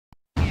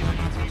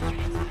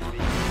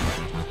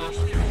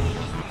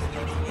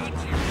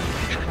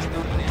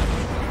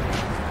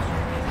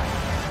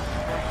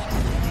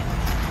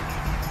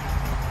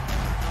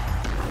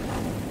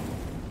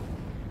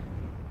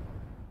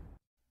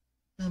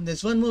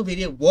there's one more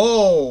video.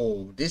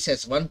 Whoa, this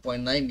has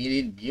 1.9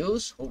 million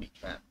views. Holy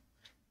crap.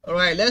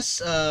 Alright,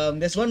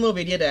 there's one more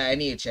video that I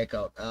need to check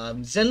out.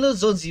 Zenless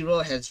Zone Zero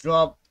has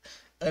dropped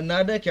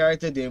another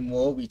character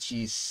demo, which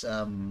is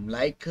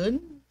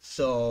Lycaon.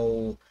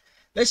 So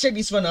let's check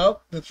this one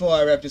out before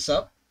I wrap this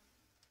up.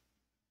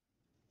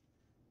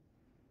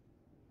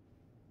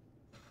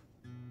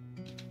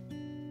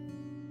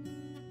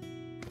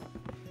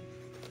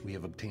 We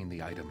have obtained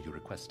the item you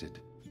requested.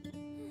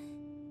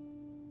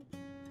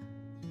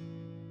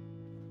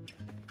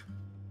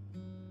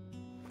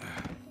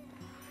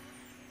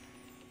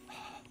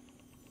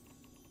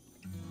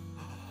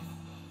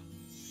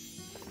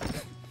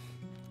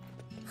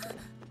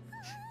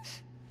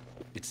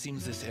 It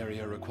seems this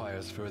area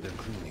requires further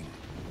cleaning.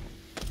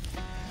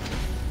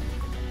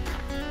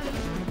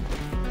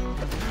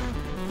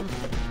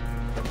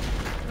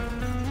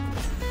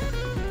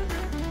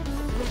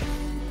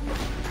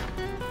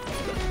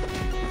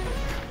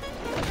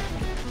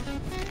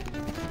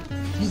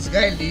 This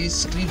guy literally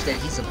screams that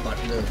he's a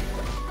butler.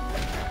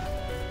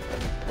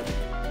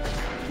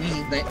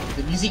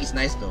 The music is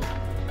nice though.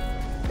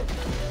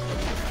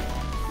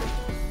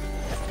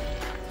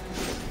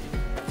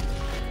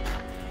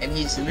 And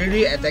he's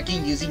literally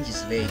attacking using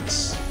his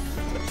legs.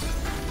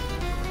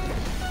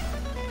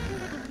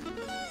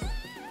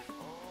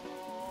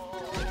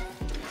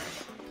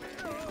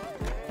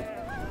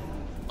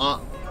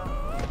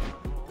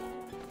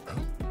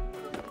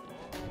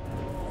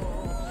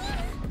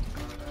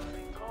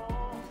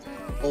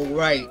 Oh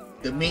right,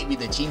 the mate with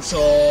the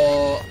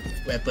chainsaw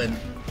weapon.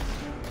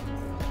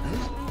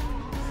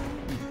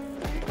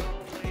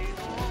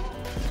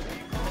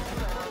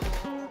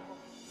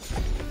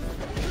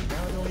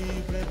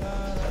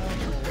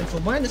 And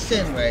from my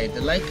understanding, right,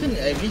 the Lycaon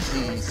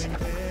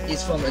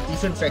is from a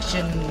different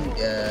faction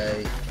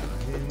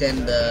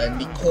than the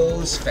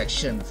Nicole's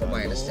faction, from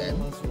my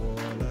understanding.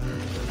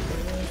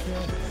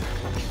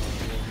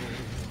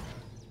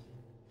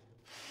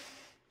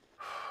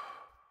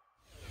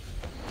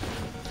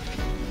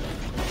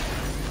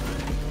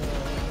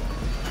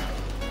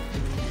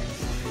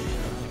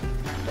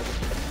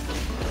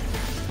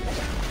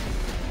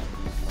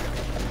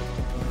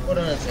 Hold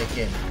on a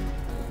second.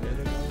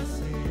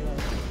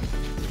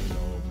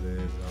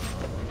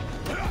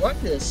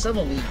 What the some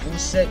of his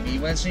moveset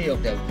reminds me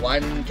of that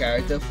one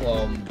character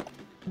from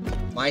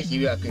My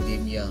Hero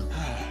Academia.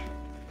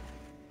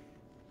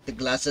 The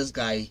glasses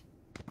guy.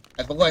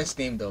 I forgot his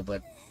name though,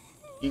 but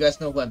you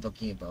guys know who I'm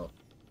talking about.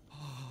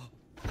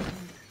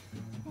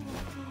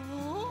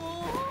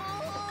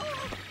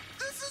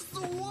 This is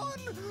the one!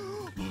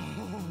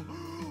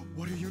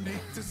 What a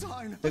unique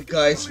design! The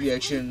guy's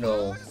reaction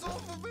though.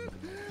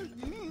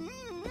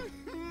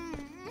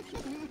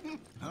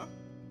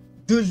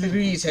 Dude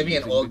literally is having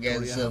an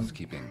orgasm.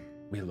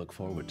 We look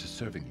forward to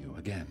serving you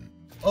again.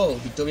 Oh,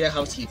 Victoria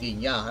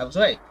Housekeeping. Yeah, I was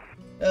right.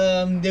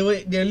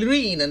 They're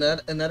literally in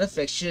another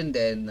faction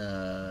than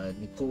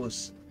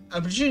Nicole's.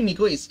 I'm pretty sure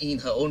Nico is in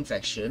her own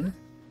faction.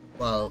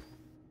 Well,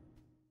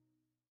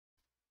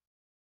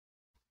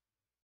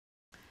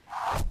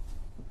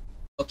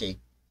 okay.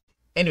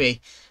 Anyway,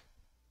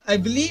 I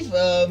believe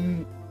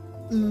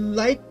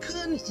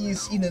Lycaon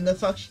is in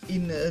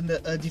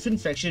a different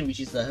faction,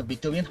 which is the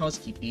Victorian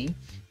Housekeeping,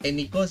 and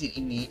Nico's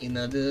in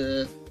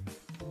another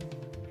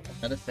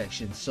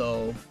faction.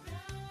 So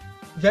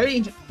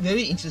very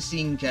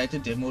interesting character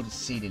demo to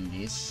say the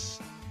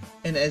least.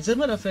 And as a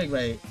matter of fact,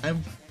 right,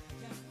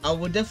 I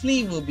would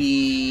definitely will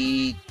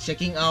be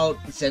checking out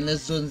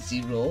Zenless Zone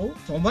Zero.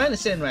 From my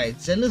understanding, right,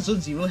 Zenless Zone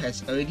Zero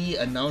has already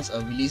announced a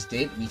release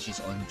date, which is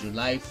on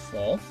July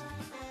 4th.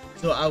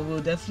 So I will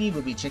definitely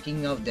be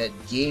checking out that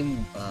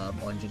game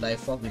on July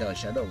 4th without a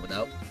shadow of a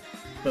doubt.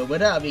 But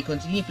whether I'll be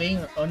continue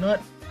playing or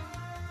not,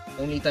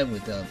 only time will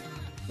tell.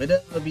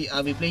 Whether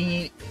I'll be playing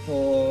it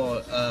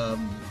for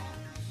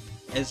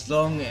as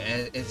long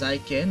as I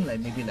can,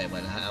 like maybe like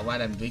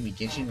what I'm doing with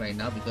Genshin right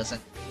now, because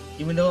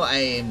even though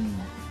I am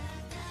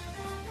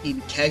in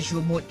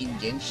casual mode in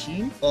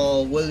Genshin,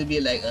 or will it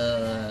be like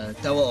a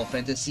Tower of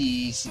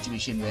Fantasy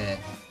situation where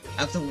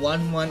after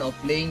 1 month of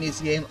playing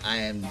this game,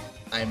 I'm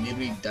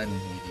literally done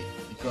with it,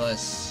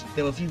 because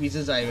there were a few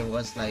reasons I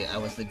was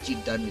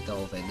legit done with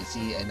Tower of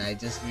Fantasy, and I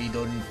just really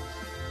don't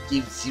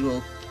give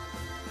zero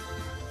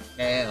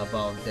care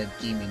about that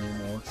game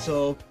anymore.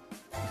 So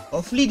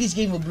hopefully this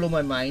game will blow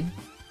my mind.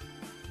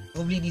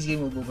 I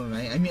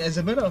mean, as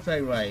a matter of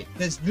fact, right,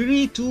 there's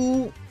really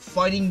 2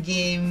 fighting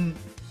game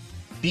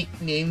big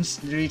names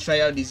literally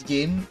try out this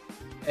game,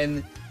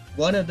 and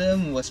one of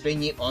them was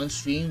playing it on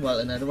stream, while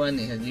another one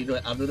has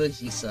uploaded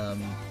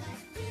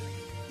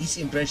his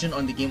impression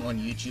on the game on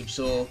YouTube.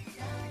 So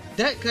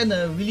that kind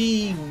of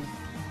really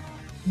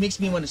makes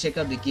me want to check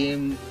out the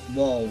game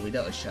more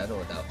without a shadow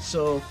of a doubt.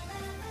 So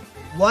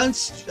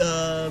once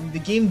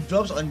the game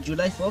drops on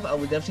July 4th, I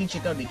will definitely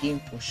check out the game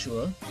for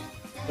sure.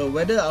 But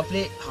whether I'll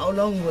play, how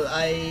long will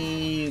I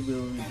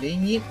be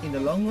playing it in the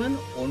long run,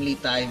 only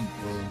time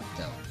will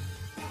tell.